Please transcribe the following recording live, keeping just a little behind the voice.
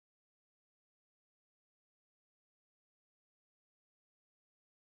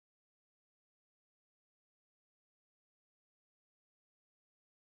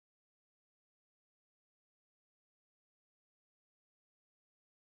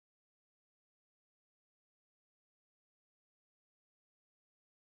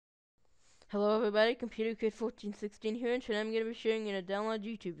Hello everybody, Computer Kid 1416 here, and today I'm going to be showing you how to download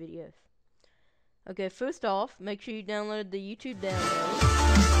YouTube videos. Okay, first off, make sure you download the YouTube download.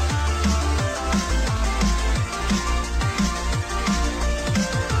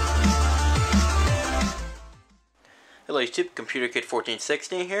 Hello YouTube, Computer Kid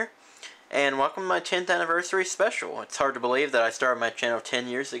 1416 here, and welcome to my 10th anniversary special. It's hard to believe that I started my channel 10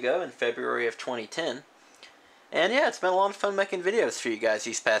 years ago in February of 2010. And yeah, it's been a lot of fun making videos for you guys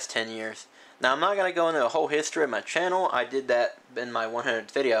these past 10 years. Now, I'm not going to go into a whole history of my channel. I did that in my 100th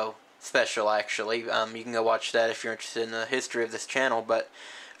video special, actually. You can go watch that if you're interested in the history of this channel. But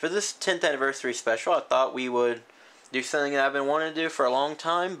for this 10th anniversary special, I thought we would do something that I've been wanting to do for a long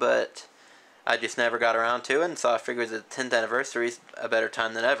time, but I just never got around to it. And so I figured the 10th anniversary is a better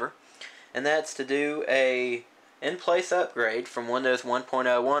time than ever. And that's to do a in-place upgrade from Windows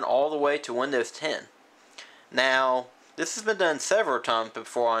 1.01 all the way to Windows 10. Now, this has been done several times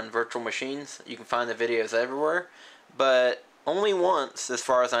before on virtual machines. You can find the videos everywhere, but only once, as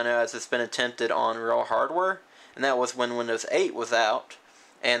far as I know, has this been attempted on real hardware, and that was when Windows 8 was out.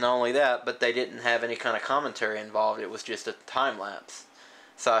 And not only that, but they didn't have any kind of commentary involved. It was just a time-lapse.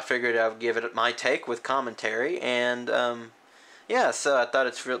 So I figured I would give it my take with commentary, and yeah, so I thought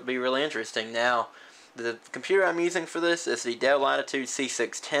it'd be really interesting. Now, the computer I'm using for this is the Dell Latitude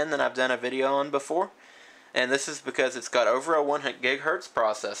C610 that I've done a video on before. And this is because it's got over a 1 GHz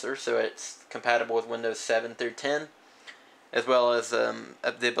processor, so it's compatible with Windows 7 through 10, as well as the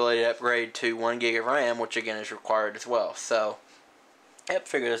ability to upgrade to 1 gig of RAM, which again is required as well. So, yep,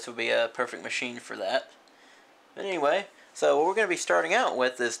 figured this would be a perfect machine for that. But anyway, so what we're going to be starting out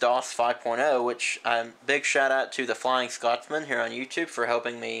with is DOS 5.0, which big shout out to the Flying Scotsman here on YouTube for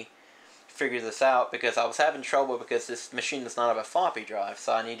helping me figure this out, because I was having trouble because this machine does not have a floppy drive,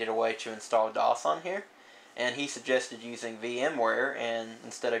 so I needed a way to install DOS on here. And he suggested using VMware, and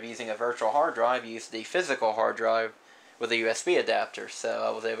instead of using a virtual hard drive, use the physical hard drive with a USB adapter. So I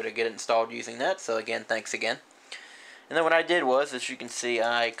was able to get it installed using that, so again, thanks again. And then what I did was, as you can see,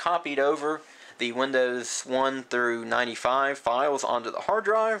 I copied over the Windows 1 through 95 files onto the hard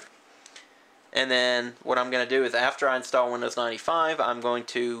drive. And then what I'm going to do is, after I install Windows 95, I'm going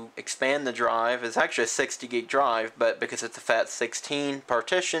to expand the drive. It's actually a 60 gig drive, but because it's a FAT16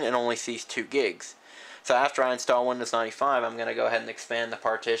 partition, it only sees 2 gigs. So after I install Windows 95, I'm going to go ahead and expand the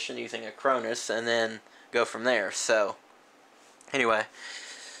partition using a Cronus and then go from there. So anyway,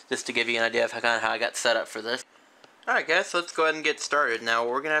 just to give you an idea of how I got set up for this. Alright guys, so let's go ahead and get started. Now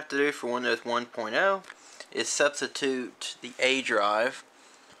what we're going to have to do for Windows 1.0 is substitute the A drive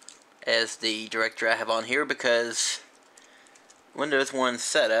as the directory I have on here, because Windows 1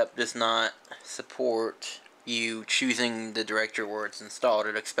 setup does not support you choosing the directory where it's installed.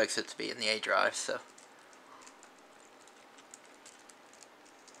 It expects it to be in the A drive. So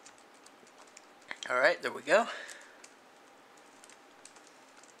alright, there we go.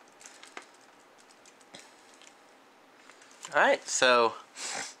 Alright, so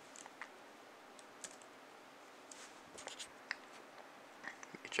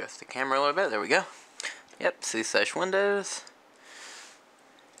adjust the camera a little bit. There we go. Yep, C/Windows.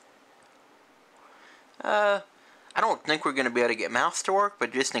 I don't think we're going to be able to get mouse to work,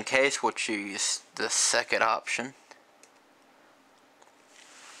 but just in case, we'll choose the second option.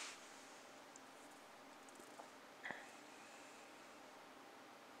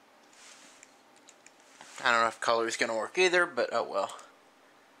 I don't know if color is going to work either, but oh well.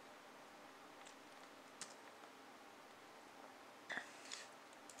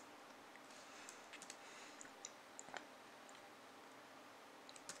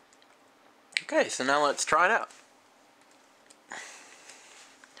 Okay, so now let's try it out.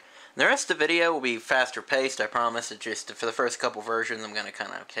 The rest of the video will be faster paced, I promise. It's just for the first couple versions I'm going to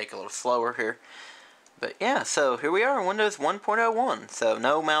kind of take a little slower here. But yeah, so here we are in Windows 1.01. So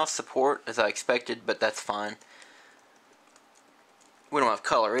no mouse support as I expected, but that's fine. We don't have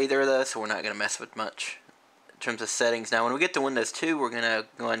color either though, so we're not going to mess with much in terms of settings. Now when we get to Windows 2, we're going to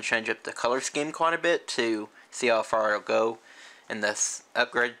go ahead and change up the color scheme quite a bit to see how far it'll go in this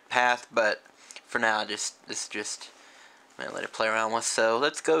upgrade path. But for now, this is just I'm going to let it play around with. So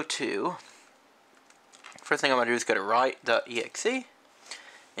let's go to, first thing I'm going to do is go to write.exe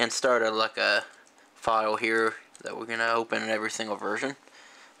and start like a file here that we're going to open in every single version.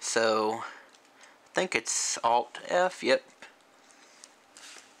 So I think it's Alt F, yep.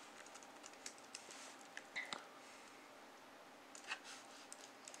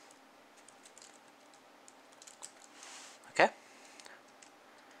 Okay.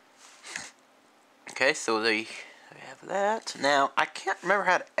 Okay, so we have that. Now, I can't remember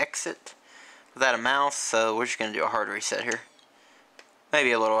how to exit without a mouse, so we're just going to do a hard reset here.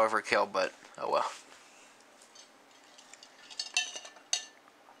 Maybe a little overkill, but Oh well.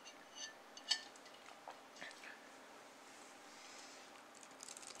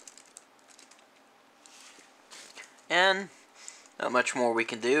 And not much more we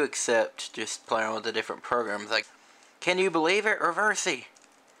can do except just play around with the different programs. Like, can you believe it, Reversey?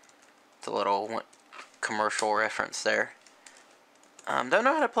 It's a little commercial reference there. Don't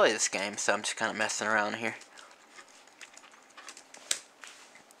know how to play this game, so I'm just kind of messing around here.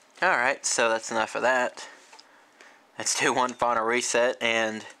 Alright, so that's enough of that. Let's do one final reset,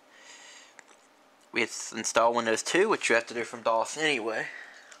 and we install Windows 2, which you have to do from DOS anyway.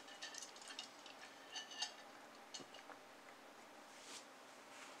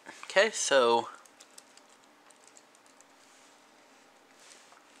 Okay, so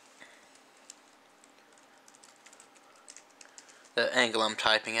the angle I'm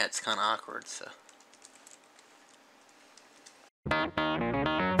typing at is kind of awkward, so.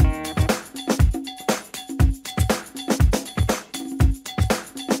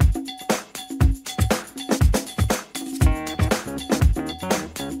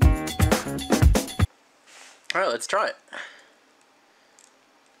 Alright, let's try it.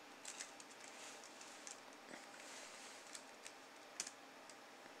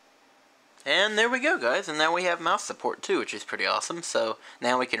 And there we go, guys, and now we have mouse support too, which is pretty awesome. So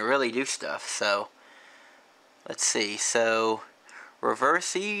now we can really do stuff. So let's see. So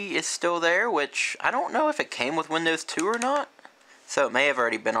Reversey is still there, which I don't know if it came with Windows 2 or not. So it may have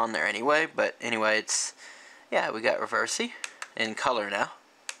already been on there anyway. But anyway, it's, yeah, we got Reversey in color now.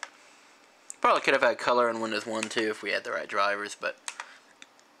 Probably could have had color in Windows 1 too if we had the right drivers, but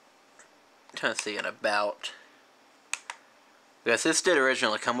I'm trying to see an about. Yes, this did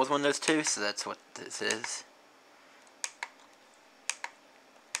originally come with Windows 2, so that's what this is.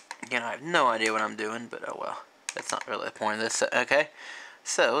 Again, I have no idea what I'm doing, but oh well. That's not really the point of this. Okay,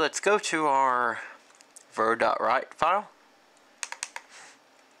 so let's go to our ver.write file.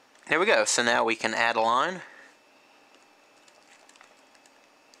 There we go. So now we can add a line.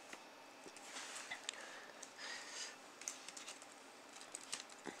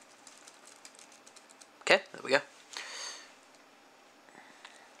 Okay, there we go.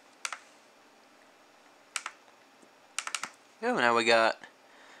 Oh, now we got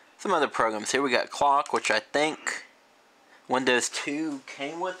some other programs here. We got Clock, which I think Windows 2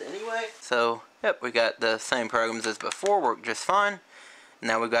 came with anyway. So, yep, we got the same programs as before, work just fine.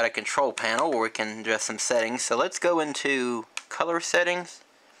 Now we've got a control panel where we can adjust some settings. So let's go into color settings.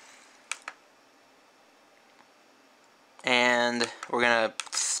 And we're going to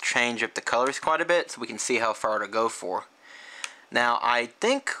change up the colors quite a bit so we can see how far to go for. Now, I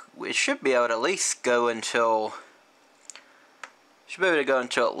think we should be able to at least go until... Should be able to go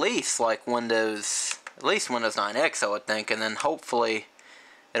until at least like Windows 9X, I would think, and then hopefully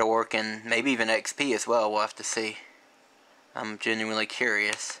it'll work in maybe even XP as well. We'll have to see. I'm genuinely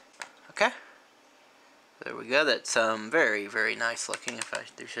curious. Okay, there we go. That's very, very nice looking, if I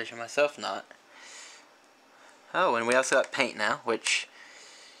do say so myself. Not. Oh, and we also got Paint now, which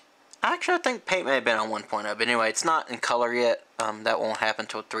actually I think Paint may have been on 1.0, but anyway, it's not in color yet. That won't happen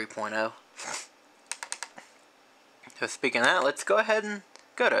until 3.0. So speaking of that, let's go ahead and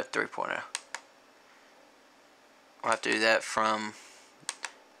go to 3.0. We'll have to do that from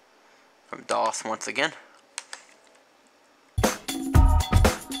DOS once again.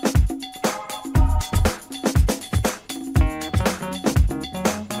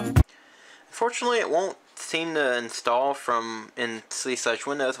 Unfortunately, it won't seem to install from in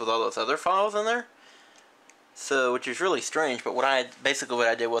C/Windows with all those other files in there. So, which is really strange. But what I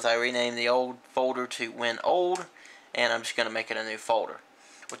did was I renamed the old folder to WinOld. And I'm just going to make it a new folder,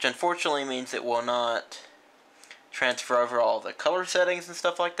 which unfortunately means it will not transfer over all the color settings and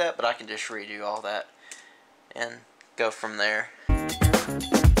stuff like that, but I can just redo all that and go from there.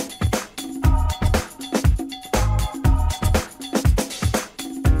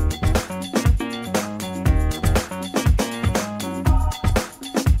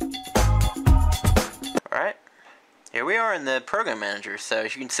 Alright, here we are in the program manager. So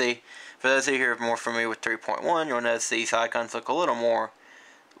as you can see, for those of you who are more familiar with 3.1, you'll notice these icons look a little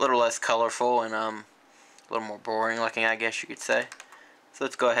less colorful and a little more boring looking, I guess you could say. So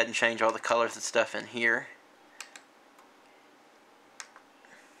let's go ahead and change all the colors and stuff in here.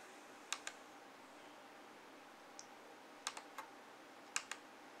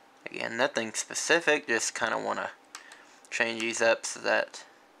 Again, nothing specific, just kind of want to change these up so that,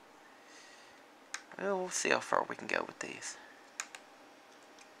 well, we'll see how far we can go with these.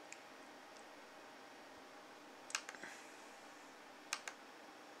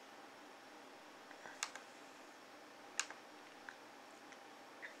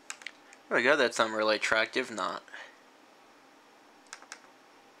 There we go, that's something really attractive, not.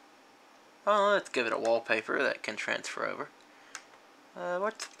 Oh, let's give it a wallpaper that can transfer over.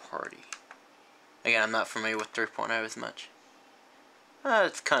 What's party? Again, I'm not familiar with 3.0 as much.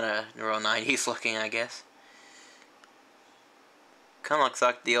 It's kind of real 90s looking, I guess. Kind of looks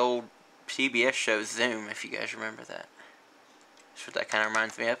like the old CBS show Zoom, if you guys remember that. That's what that kind of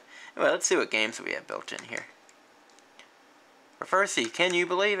reminds me of. Anyway, let's see what games we have built in here. Reversi, can you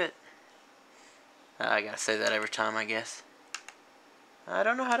believe it? I gotta say that every time, I guess. I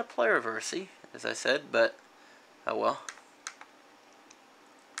don't know how to play Reversi, as I said, but oh well.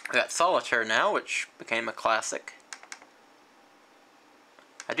 I got Solitaire now, which became a classic.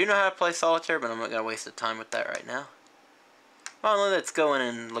 I do know how to play Solitaire, but I'm not going to waste the time with that right now. Well, let's go in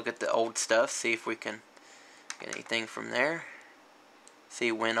and look at the old stuff, see if we can get anything from there.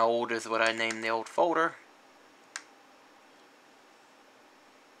 See when old is what I named the old folder.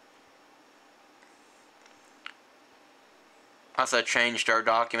 Also changed our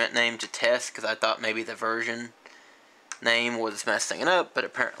document name to test because I thought maybe the version name was messing it up, but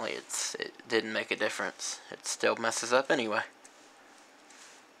apparently it didn't make a difference. It still messes up anyway.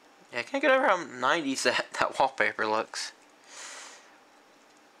 Yeah, I can't get over how 90s that wallpaper looks.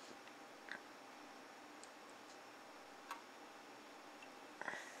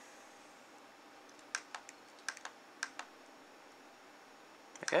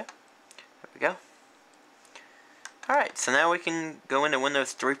 Okay, there we go. Alright, so now we can go into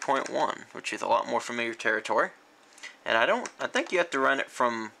Windows 3.1, which is a lot more familiar territory. And I think you have to run it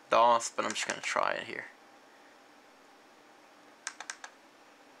from DOS, but I'm just going to try it here.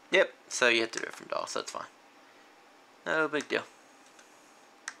 Yep, so you have to do it from DOS, that's fine. No big deal.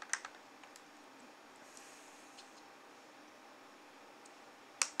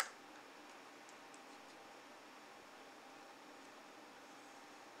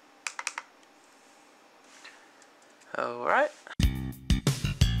 Alright.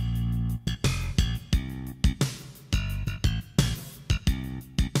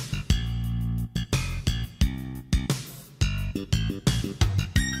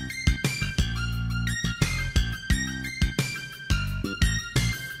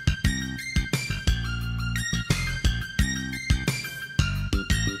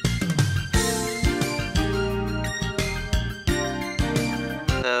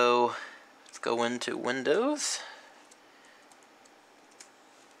 So, let's go into Windows.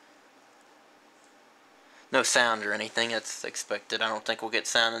 No sound or anything, that's expected. I don't think we'll get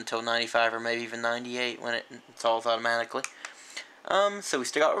sound until 95 or maybe even 98 when it installs automatically. So we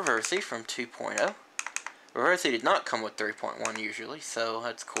still got Reversi from 2.0. Reversi did not come with 3.1 usually, so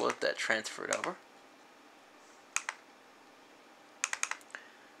that's cool that that transferred over.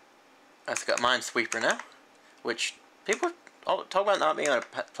 I've got Minesweeper now, which people talk about not being able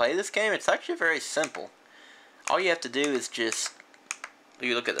to play this game. It's actually very simple. All you have to do is just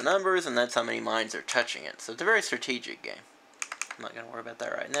you look at the numbers, and that's how many mines are touching it. So it's a very strategic game. I'm not going to worry about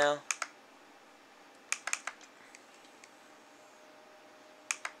that right now.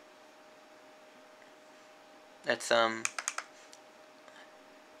 That's so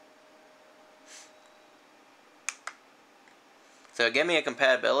it gave me a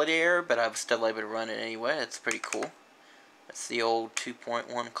compatibility error, but I was still able to run it anyway. That's pretty cool. That's the old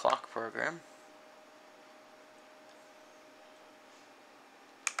 2.1 clock program.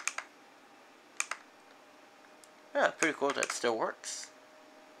 Yeah, pretty cool that still works.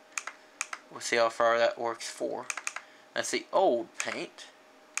 We'll see how far that works for. That's the old paint,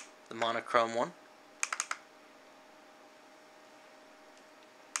 the monochrome one.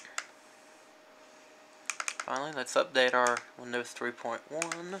 Finally, let's update our Windows 3.1,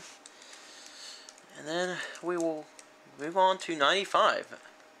 and then we will move on to 95.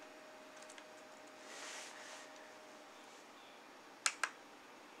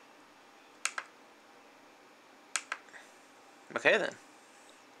 Okay then.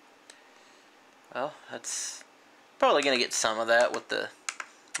 Well, that's probably going to get some of that with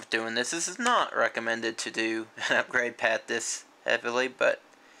doing this. This is not recommended to do an upgrade path this heavily, but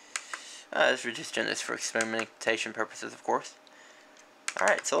we're just doing this for experimentation purposes, of course.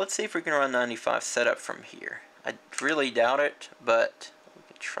 Alright, so let's see if we can run 95 setup from here. I really doubt it, but we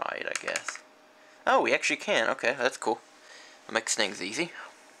could try it, I guess. Oh, we actually can. Okay, that's cool. That makes things easy.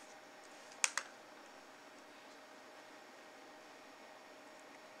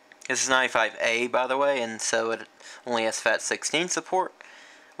 This is 95A, by the way, and so it only has FAT16 support.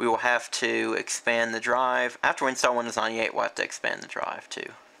 We will have to expand the drive. After we install Windows 98, we'll have to expand the drive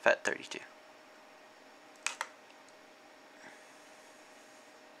to FAT32.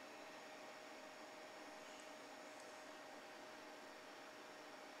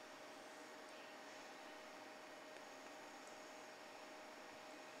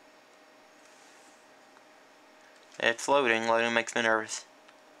 It's loading. Loading makes me nervous.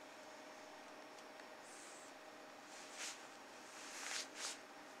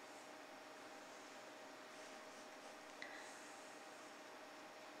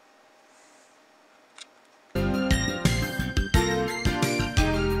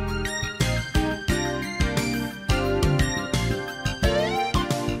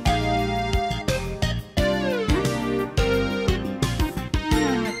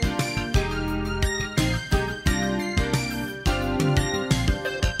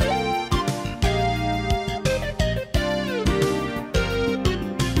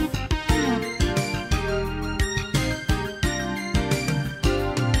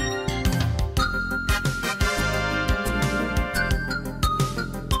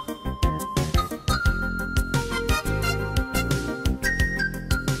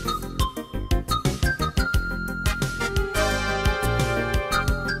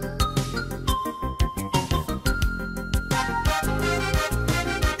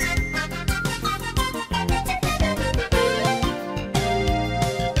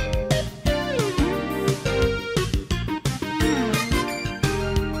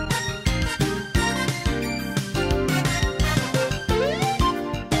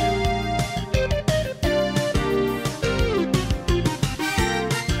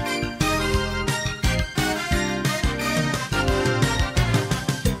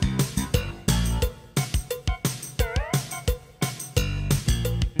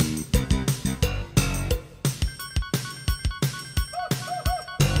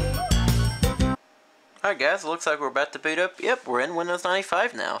 Alright guys, it looks like we're about to boot up. Yep, we're in Windows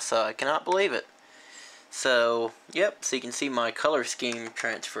 95 now, so I cannot believe it. So, yep, so you can see my color scheme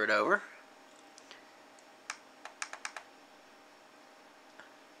transferred over.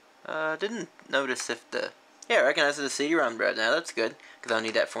 Didn't notice if the... Yeah, I recognize the CD-ROM drive now, that's good, because I'll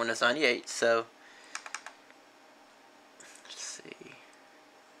need that for Windows 98, so... Let's see...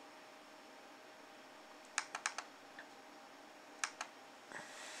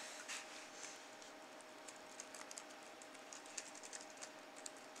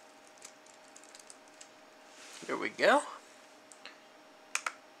 Here we go.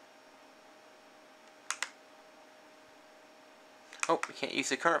 Oh, we can't use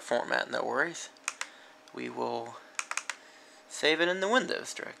the current format, no worries. We will save it in the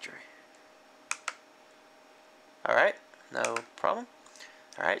Windows directory. Alright, no problem.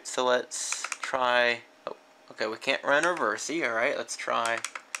 Alright, so let's try... Oh, okay, we can't run reversi. Alright, let's try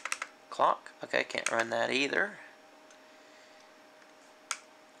clock. Okay, can't run that either.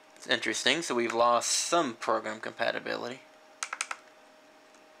 It's interesting, so we've lost some program compatibility.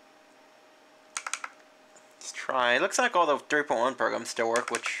 Let's try... It looks like all the 3.1 programs still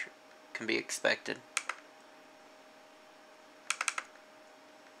work, which can be expected.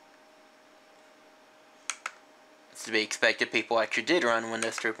 It's to be expected. People actually did run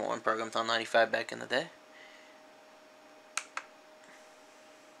Windows 3.1 programs on 95 back in the day.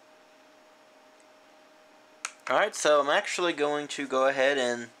 Alright, so I'm actually going to go ahead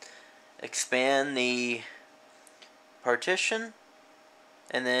and expand the partition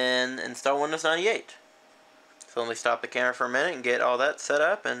and then install Windows 98. So let me stop the camera for a minute and get all that set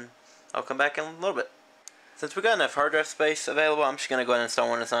up, and I'll come back in a little bit. Since we got enough hard drive space available, I'm just going to go ahead and install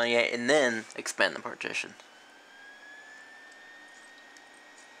Windows 98 and then expand the partition.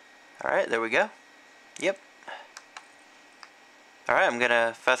 Alright, there we go. Yep. Alright, I'm going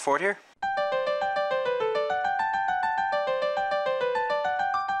to fast forward here.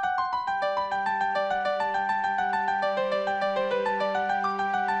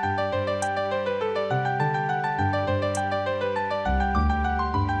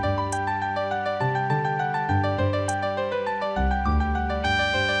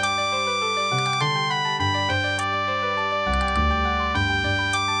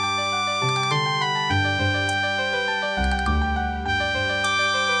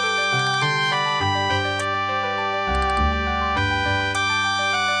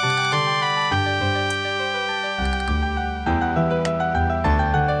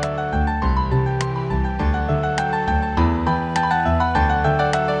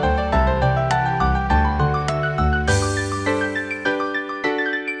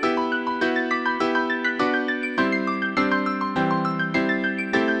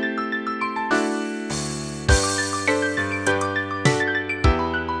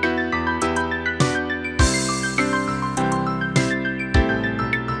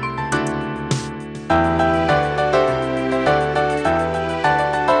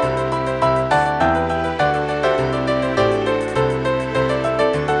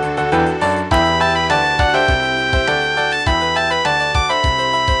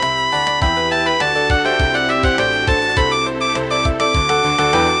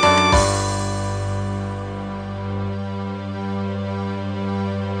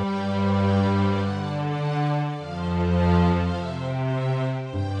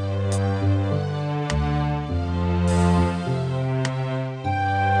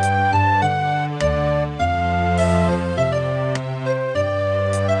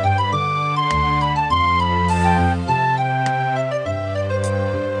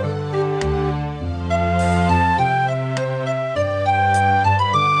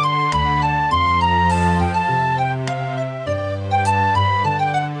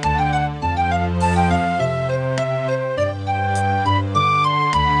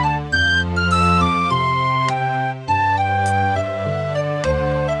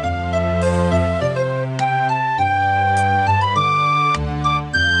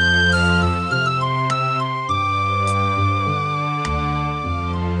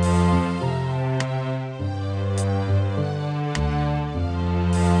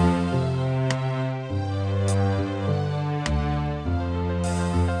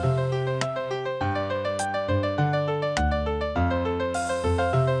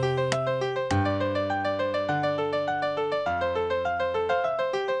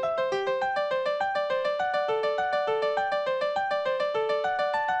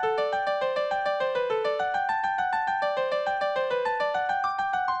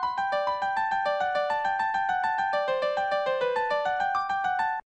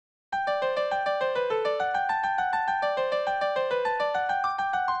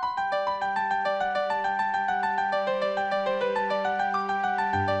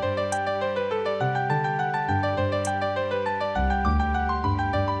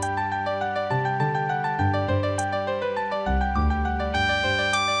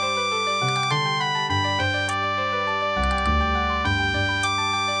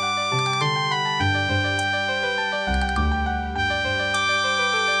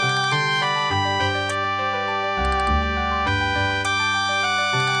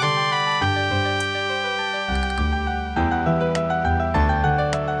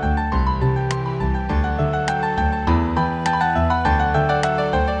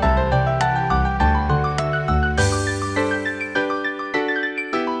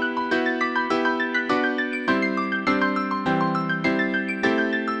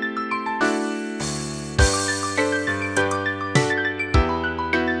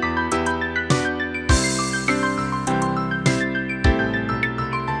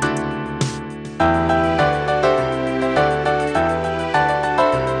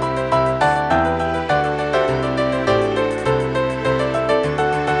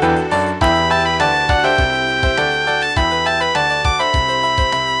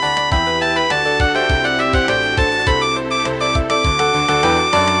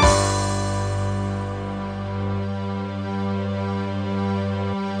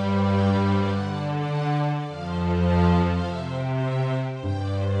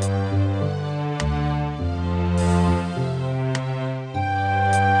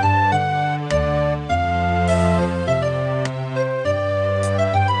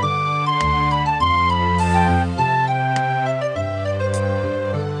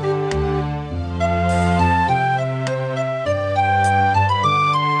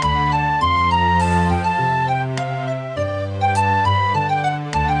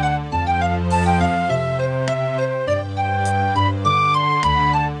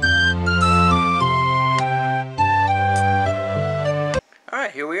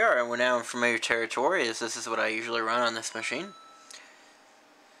 unfamiliar territory, as this is what I usually run on this machine.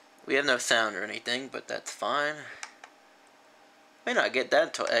 We have no sound or anything, but that's fine. May not get that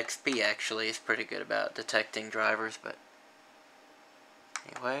until XP, actually. It's pretty good about detecting drivers, but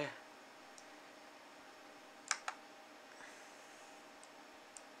anyway.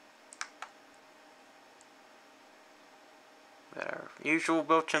 Got our usual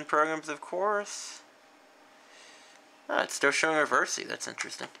built-in programs, of course. Ah, it's still showing Reversi. That's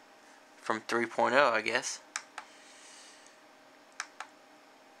interesting. From 3.0, I guess.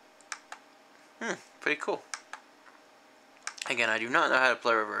 Pretty cool. Again, I do not know how to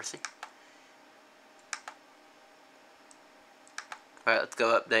play Reversi. Alright, let's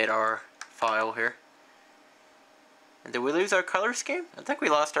go update our file here. And did we lose our color scheme? I think we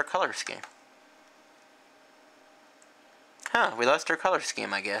lost our color scheme. Huh, we lost our color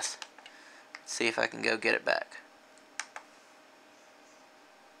scheme, I guess. Let's see if I can go get it back.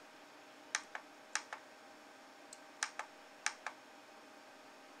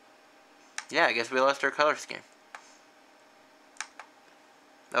 Yeah, I guess we lost our color scheme.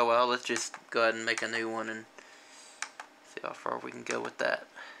 Oh well, let's just go ahead and make a new one and see how far we can go with that.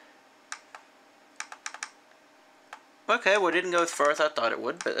 Okay, well it didn't go as far as I thought it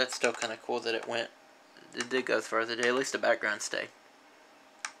would, but that's still kind of cool that it went. It did go as far as it did. At least the background stayed.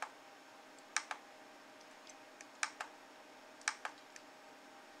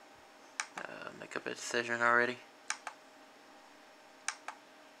 Make up a decision already.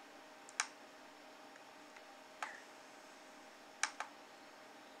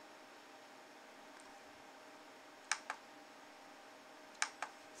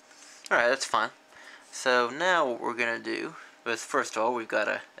 Alright, that's fine. So now what we're going to do is, first of all, we've got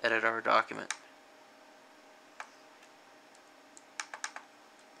to edit our document.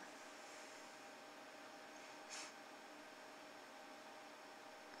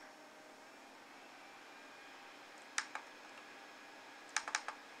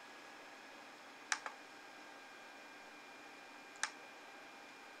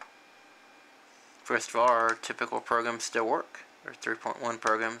 First of all, our typical programs still work. Or 3.1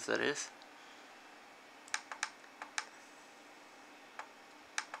 programs, that is.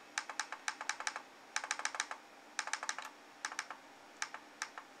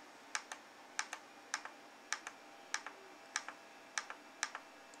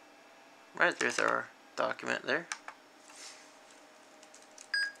 Right, there's our document there.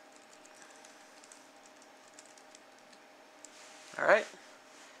 Alright.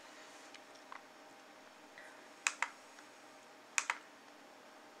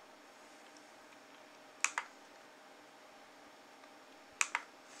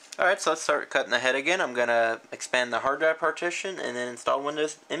 Alright, so let's start cutting ahead again. I'm going to expand the hard drive partition and then install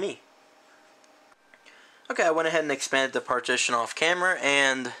Windows ME. Okay, I went ahead and expanded the partition off camera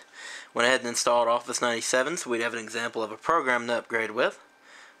and went ahead and installed Office 97 so we'd have an example of a program to upgrade with.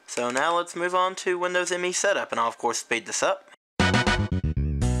 So now let's move on to Windows ME setup, and I'll of course speed this up.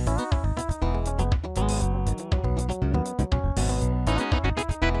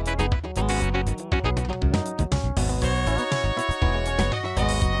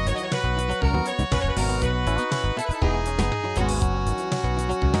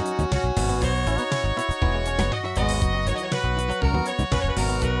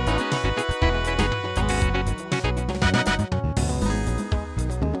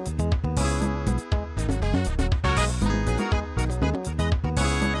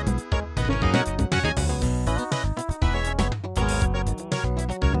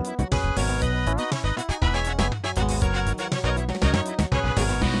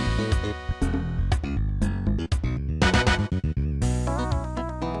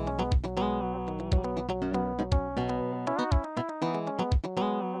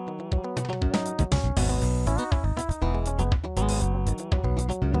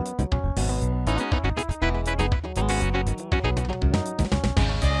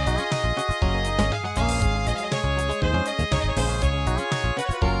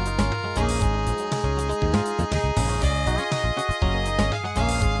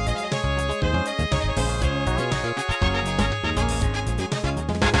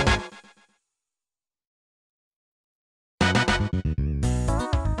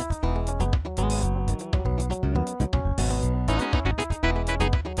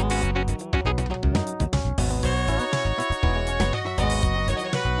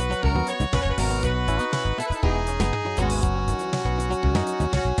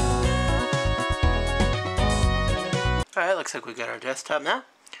 Alright, looks like we got our desktop now.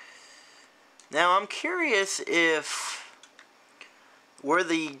 Now I'm curious if where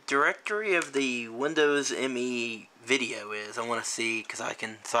the directory of the Windows ME video is. I want to see because I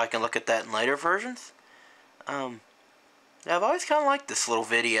can look at that in later versions. Yeah, I've always kind of liked this little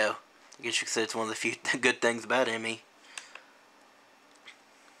video. I guess you could say it's one of the few good things about ME.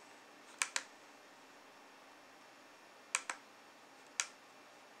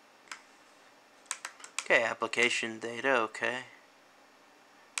 Okay, application data, okay.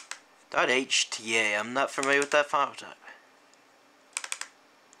 .hta, I'm not familiar with that file type.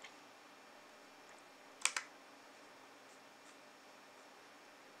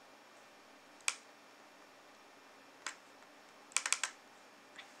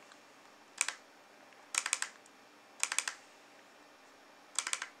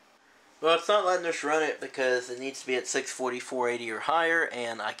 Well, it's not letting us run it because it needs to be at 640, 480 or higher,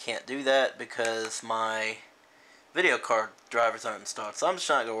 and I can't do that because my video card drivers aren't installed. So I'm just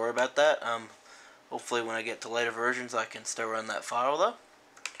not going to worry about that. Hopefully when I get to later versions I can still run that file though.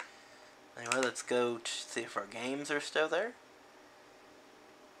 Anyway, let's go to see if our games are still there.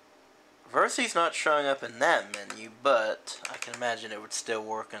 Versy's not showing up in that menu, but I can imagine it would still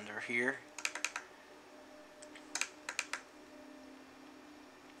work under here.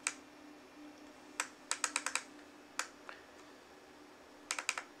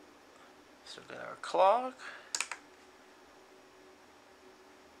 So we got our clock.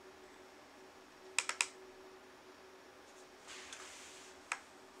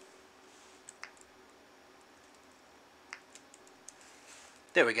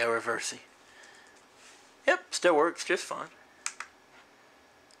 There we go, Reversey. Yep, still works just fine.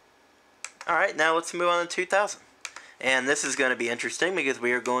 Alright, now let's move on to 2000. And this is going to be interesting because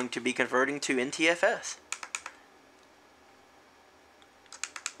we are going to be converting to NTFS.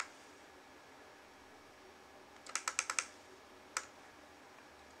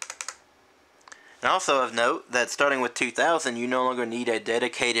 And also of note that starting with 2000, you no longer need a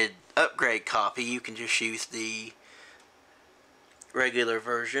dedicated upgrade copy. You can just use the regular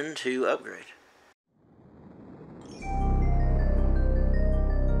version to upgrade.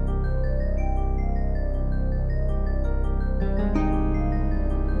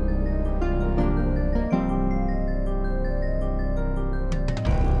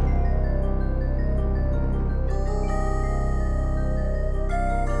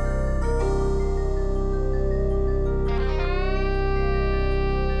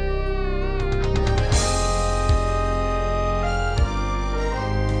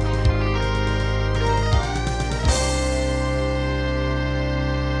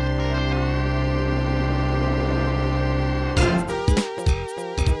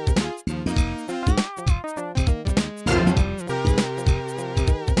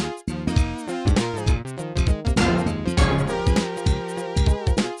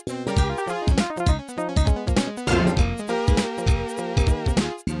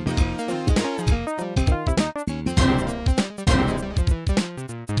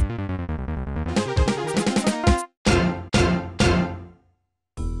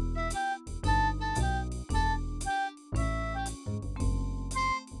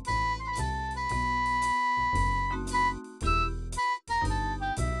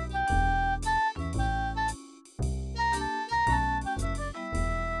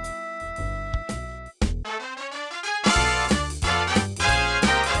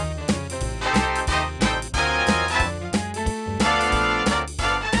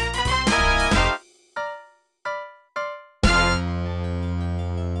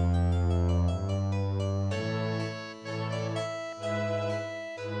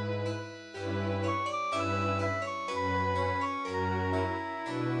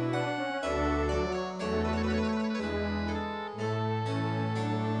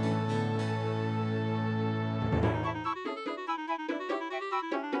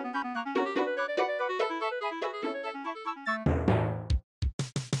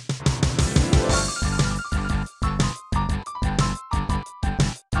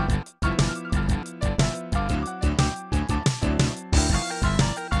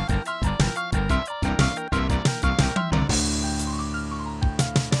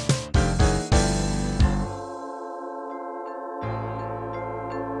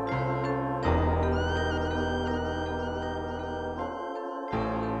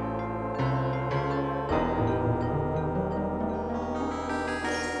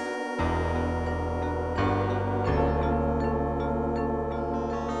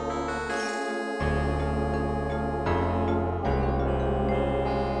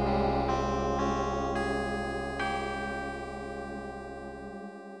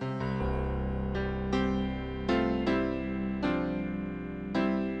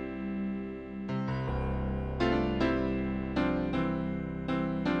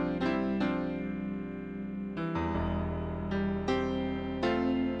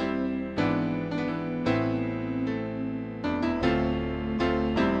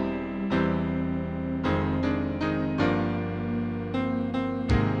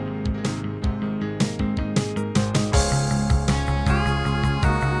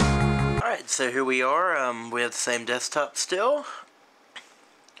 so here we are. We have the same desktop still.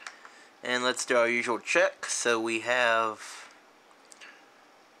 And let's do our usual check. So we have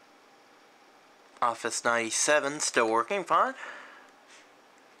Office 97 still working fine.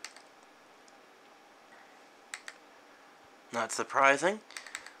 Not surprising.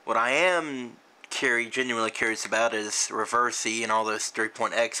 What I am genuinely curious about is Reverse E and all those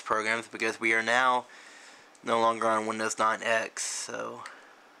 3.x programs, because we are now no longer on Windows 9X, so...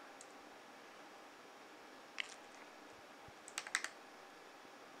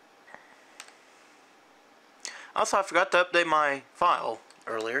 Also, I forgot to update my file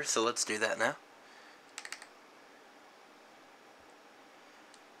earlier, so let's do that now.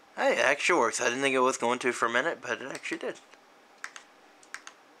 Hey, it actually works. I didn't think it was going to for a minute, but it actually did.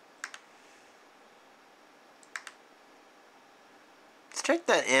 Let's check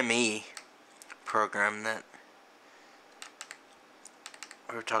that ME program that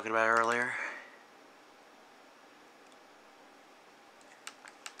we were talking about earlier.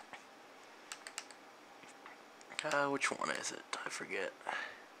 Which one is it? I forget.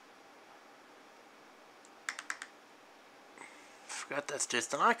 Forgot that's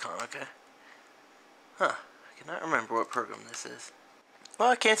just an icon, okay. Huh. I cannot remember what program this is. Well,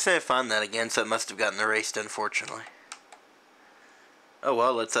 I can't say I found that again, so it must have gotten erased, unfortunately. Oh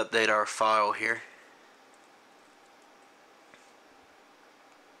well, let's update our file here.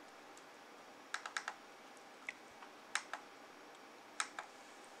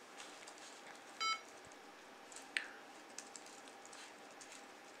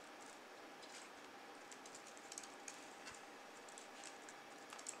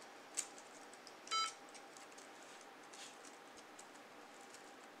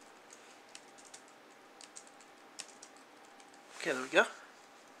 Okay, there we go.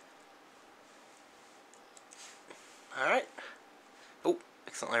 Alright. Oh,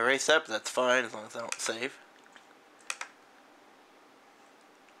 accidentally erased that, but that's fine as long as I don't save.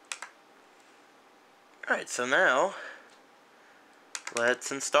 Alright, so now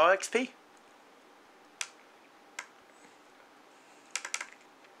let's install XP.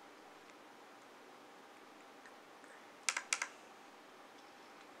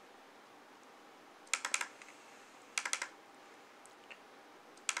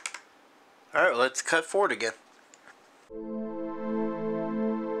 Alright, let's cut forward again.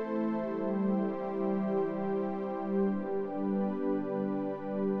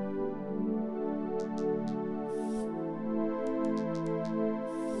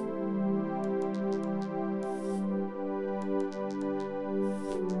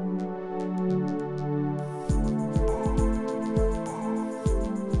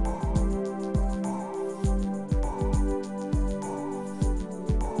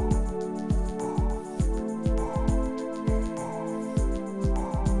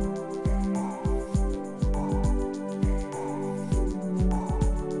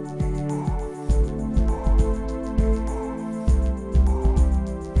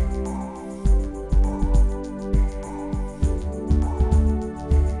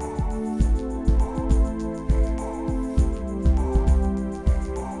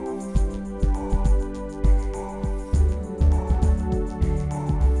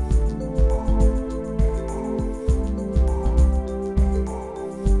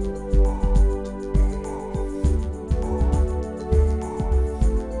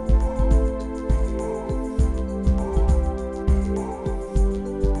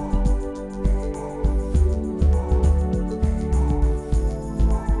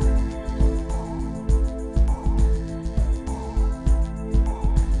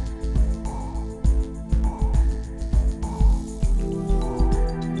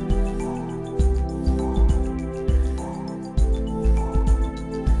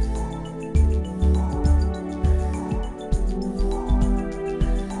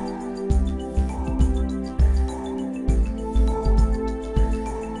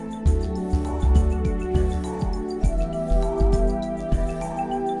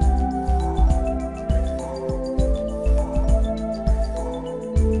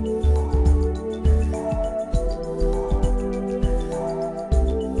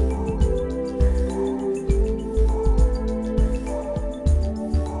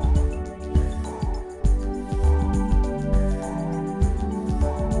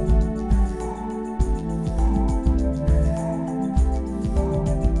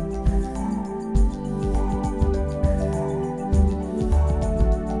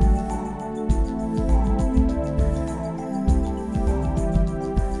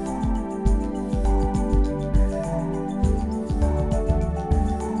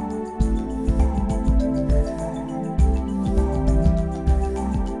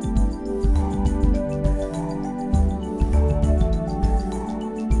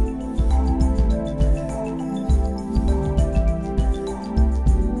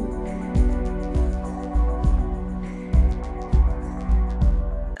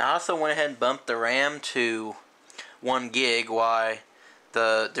 also went ahead and bumped the RAM to 1 gig while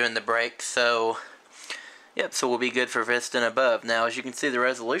during the break. So, yep, so we'll be good for Vista and above. Now, as you can see, the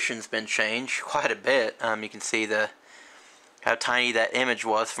resolution's been changed quite a bit. You can see how tiny that image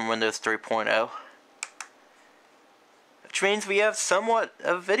was from Windows 3.0. Which means we have somewhat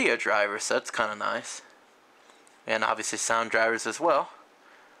of video drivers, so that's kind of nice. And obviously sound drivers as well.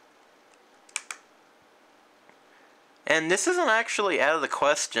 And this isn't actually out of the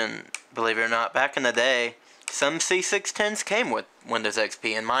question, believe it or not. Back in the day, some C610s came with Windows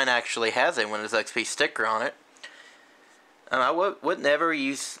XP, and mine actually has a Windows XP sticker on it. I would never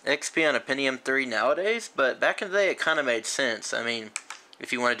use XP on a Pentium 3 nowadays, but back in the day it kind of made sense. I mean,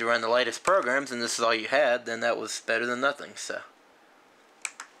 if you wanted to run the latest programs and this is all you had, then that was better than nothing, so.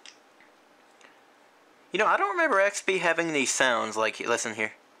 You know, I don't remember XP having these sounds, like, listen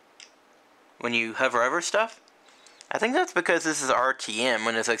here. When you hover over stuff. I think that's because this is RTM,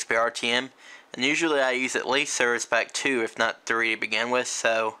 Windows XP RTM, and usually I use at least Service Pack 2, if not 3 to begin with,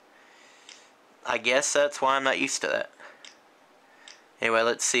 so I guess that's why I'm not used to that. Anyway,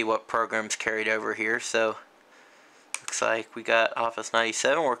 let's see what programs carried over here. So, looks like we got Office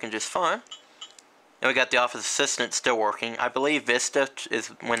 97 working just fine. And we got the Office Assistant still working. I believe Vista is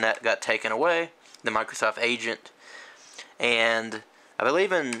when that got taken away, the Microsoft Agent. And I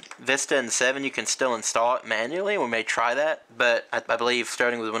believe in Vista and 7 you can still install it manually. We may try that, but I believe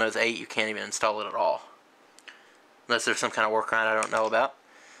starting with Windows 8 you can't even install it at all. Unless there's some kind of workaround I don't know about.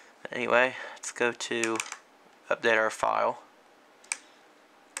 But anyway, let's go to update our file.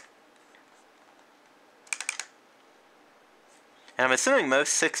 And I'm assuming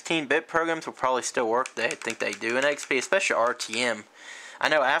most 16-bit programs will probably still work. I think they do in XP, especially RTM. I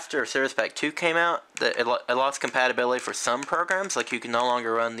know after Service Pack 2 came out, that it lost compatibility for some programs. Like you can no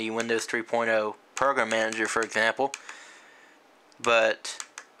longer run the Windows 3.0 Program Manager, for example. But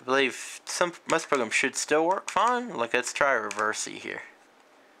I believe most programs should still work fine. Like, let's try Reversi here.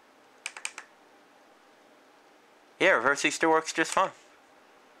 Yeah, Reversi still works just fine.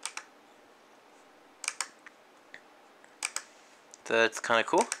 So that's kind of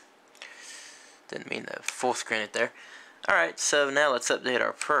cool. Didn't mean to full screen it there. Alright, so now let's update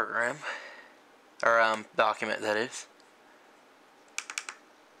our program. Or document, that is.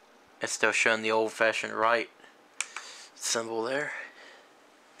 It's still showing the old-fashioned right symbol there.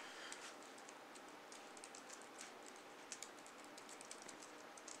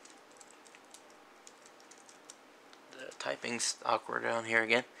 The typing's awkward down here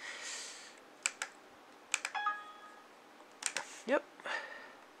again. Yep.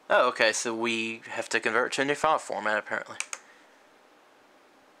 Oh, okay, so we have to convert to a new file format, apparently.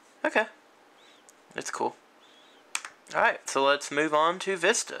 Okay. That's cool. Alright, so let's move on to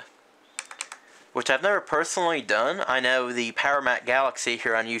Vista, which I've never personally done. I know the Power Mac Galaxy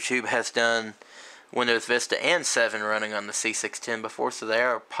here on YouTube has done Windows Vista and 7 running on the C610 before, so they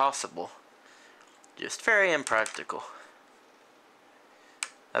are possible. Just very impractical.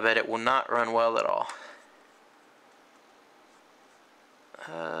 I bet it will not run well at all.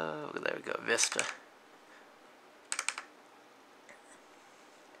 There we go, Vista.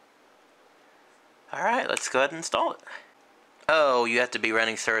 Alright, let's go ahead and install it. Oh, you have to be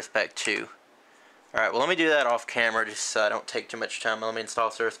running Service Pack 2. Alright, well let me do that off camera just so I don't take too much time. Let me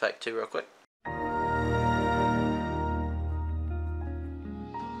install Service Pack 2 real quick.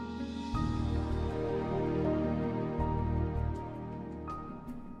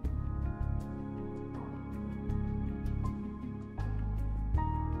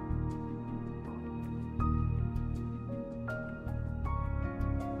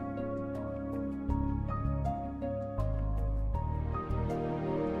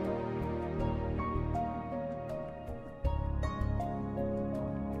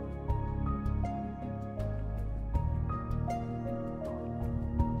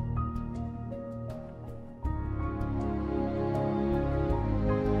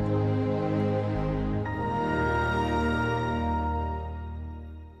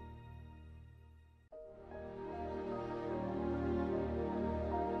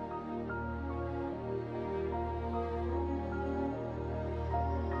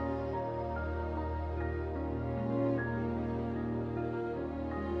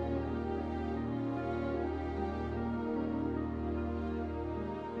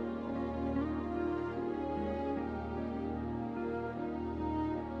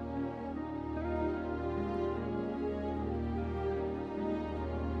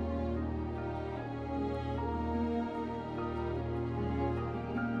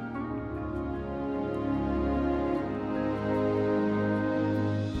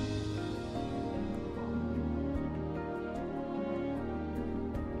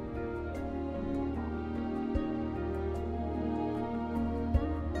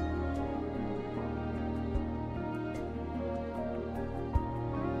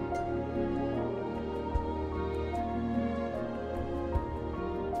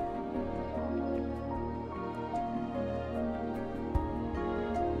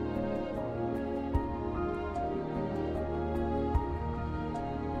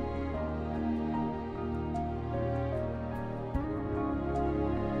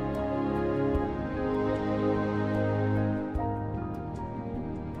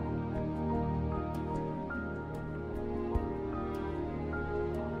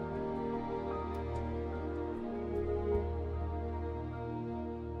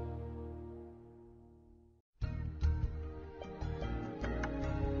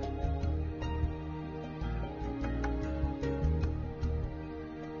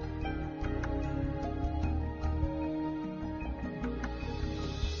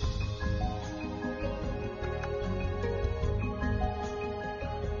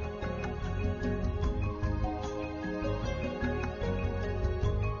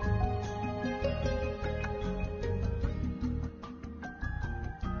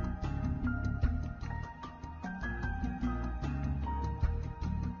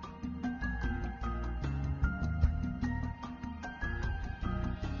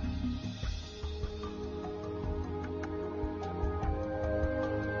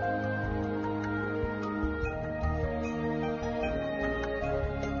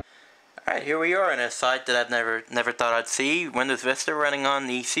 Alright, here we are in a site that I've never thought I'd see. Windows Vista running on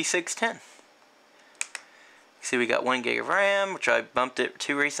the C610. See, we got 1 gig of RAM, which I bumped it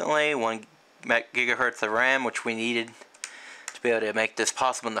to recently. 1 gigahertz of RAM, which we needed to be able to make this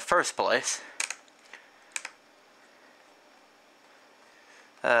possible in the first place.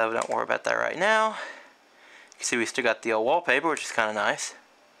 We don't worry about that right now. You can see we still got the old wallpaper, which is kind of nice.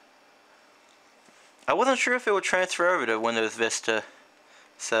 I wasn't sure if it would transfer over to Windows Vista,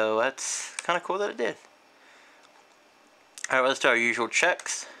 so that's kind of cool that it did. Alright, let's do our usual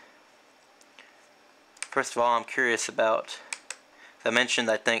checks. First of all, I'm curious about, as I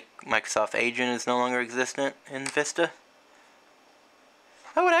mentioned, I think Microsoft Agent is no longer existent in Vista.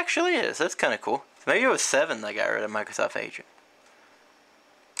 Oh, it actually is. That's kind of cool. So maybe it was 7 that got rid of Microsoft Agent.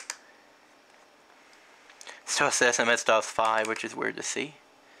 Still says MS-DOS 5, which is weird to see.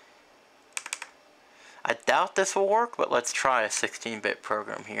 I doubt this will work, but let's try a 16-bit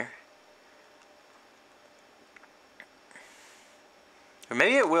program here. Or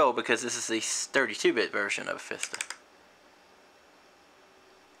maybe it will, because this is the 32-bit version of Vista.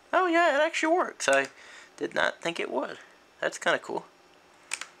 Oh yeah, it actually works. I did not think it would. That's kind of cool.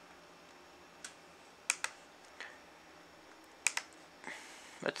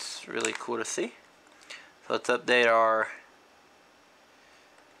 That's really cool to see. So let's update our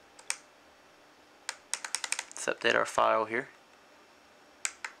file here.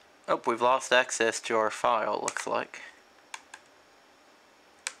 Oh, we've lost access to our file, it looks like.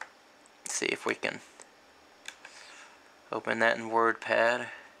 Let's see if we can open that in WordPad.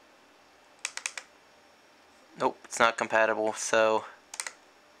 Nope, it's not compatible, so,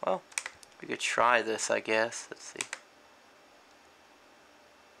 well, we could try this, I guess. Let's see.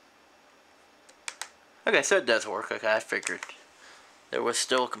 Okay, so it does work. Okay, I figured it was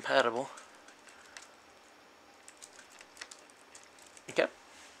still compatible. Okay.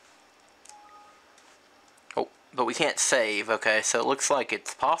 Oh, but we can't save. Okay, so it looks like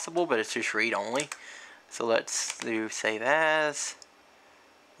it's possible, but it's just read only. So let's do save as,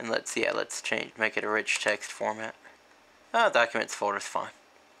 and let's change, make it a rich text format. Documents folder's fine.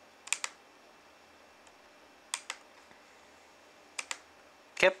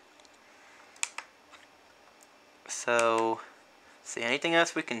 Okay. So, see, anything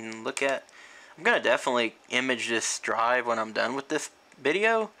else we can look at? I'm gonna definitely image this drive when I'm done with this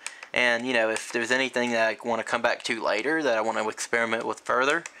video, and you know, if there's anything that I want to come back to later that I want to experiment with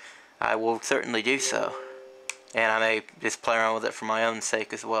further, I will certainly do so, and I may just play around with it for my own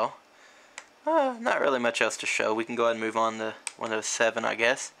sake as well. Not really much else to show. We can go ahead and move on to Windows 7, I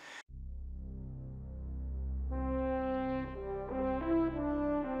guess.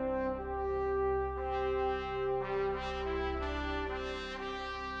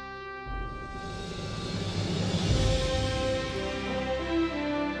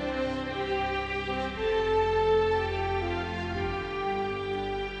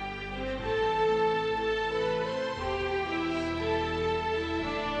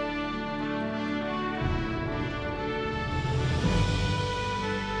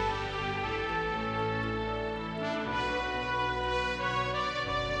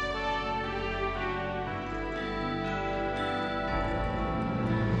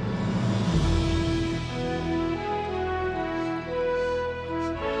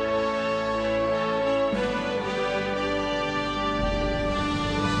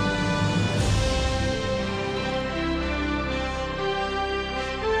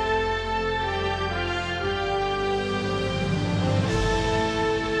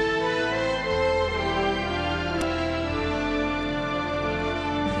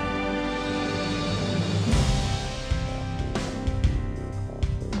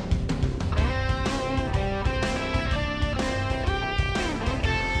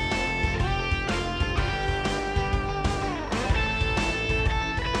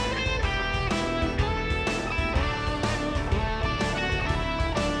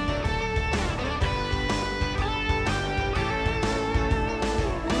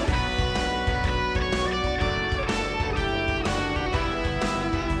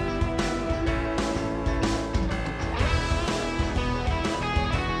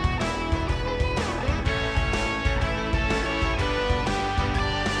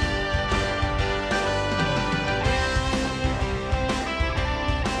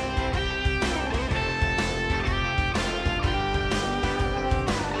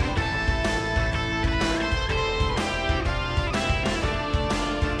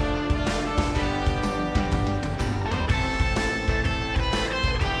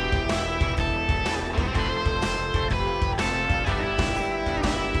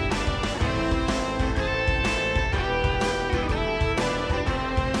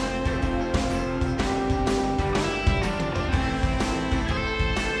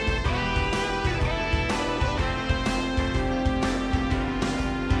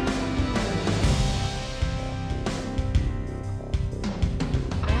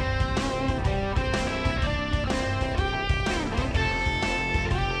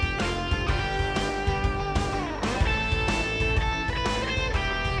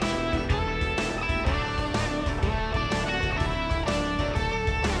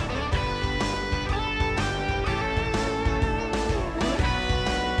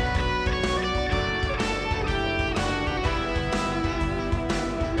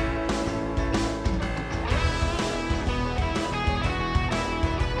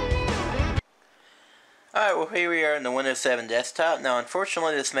 Alright, well here we are in the Windows 7 desktop. Now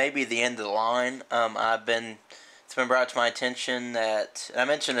unfortunately this may be the end of the line. It's been brought to my attention that, and I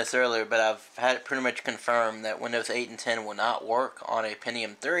mentioned this earlier, but I've had it pretty much confirmed that Windows 8 and 10 will not work on a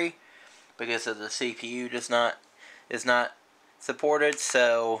Pentium 3 because of the CPU is not supported,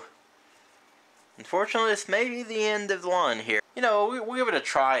 so unfortunately this may be the end of the line here. You know, we'll give it a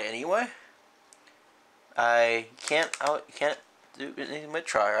try anyway. You can't do anything but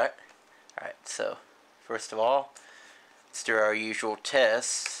try, right? Alright, so first of all, let's do our usual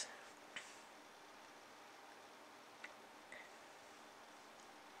tests.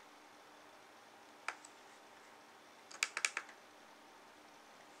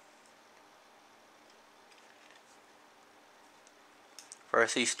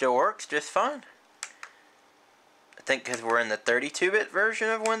 First, he still works just fine. I think because we're in the 32-bit version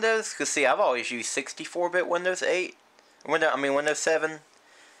of Windows. Because see, I've always used 64-bit Windows 8, Windows 7.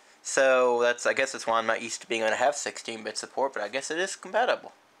 So I guess that's why I'm not used to being able to have 16-bit support. But I guess it is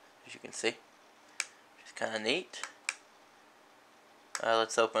compatible, as you can see. Which is kind of neat.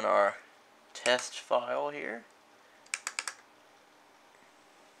 Let's open our test file here.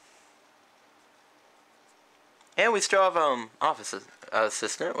 And we still have Office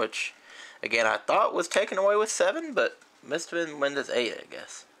Assistant, which again I thought was taken away with 7, but must have been Windows 8, I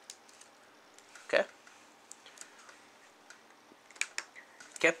guess. Okay.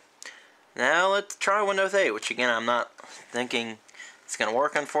 Okay. Now let's try Windows 8, which again I'm not thinking it's gonna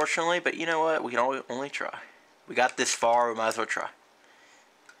work, unfortunately, but you know what? We can only try. We got this far, we might as well try.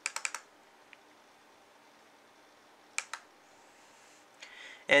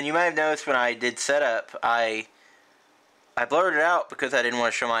 And you might have noticed when I did setup, I blurred it out because I didn't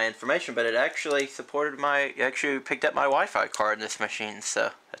want to show my information, but it actually actually picked up my Wi-Fi card in this machine,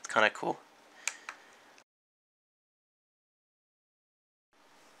 so that's kind of cool.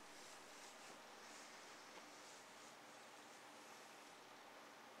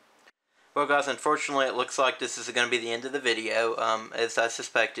 Well guys, unfortunately it looks like this is going to be the end of the video. As I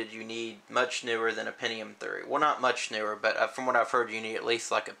suspected, you need much newer than a Pentium 3. Well, not much newer, but from what I've heard, you need at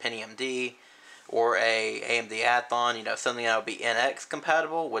least like a Pentium D or a AMD Athlon, you know, something that will be NX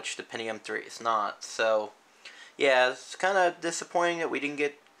compatible, which the Pentium 3 is not. So, yeah, it's kind of disappointing that we didn't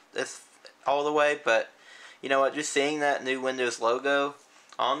get this all the way, but you know what, just seeing that new Windows logo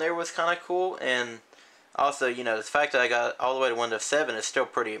on there was kind of cool, and also, you know, the fact that I got all the way to Windows 7 is still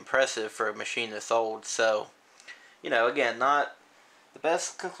pretty impressive for a machine this old. So, you know, again, not the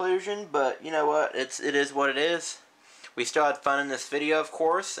best conclusion, but you know what, it is what it is. We still had fun in this video, of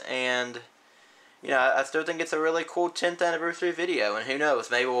course, and you know, I still think it's a really cool 10th anniversary video, and who knows,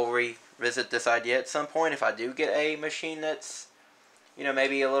 maybe we'll revisit this idea at some point if I do get a machine that's, you know,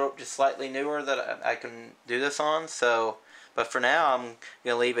 maybe a little, just slightly newer that I can do this on. So, but for now, I'm going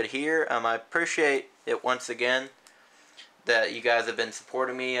to leave it here. I appreciate it once again that you guys have been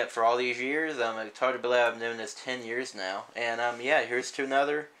supporting me for all these years. It's hard to believe I've been doing this 10 years now, and yeah, here's to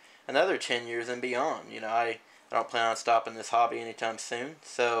another 10 years and beyond. You know, I don't plan on stopping this hobby anytime soon,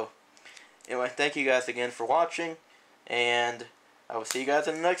 so anyway, thank you guys again for watching, and I will see you guys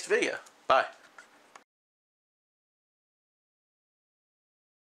in the next video. Bye.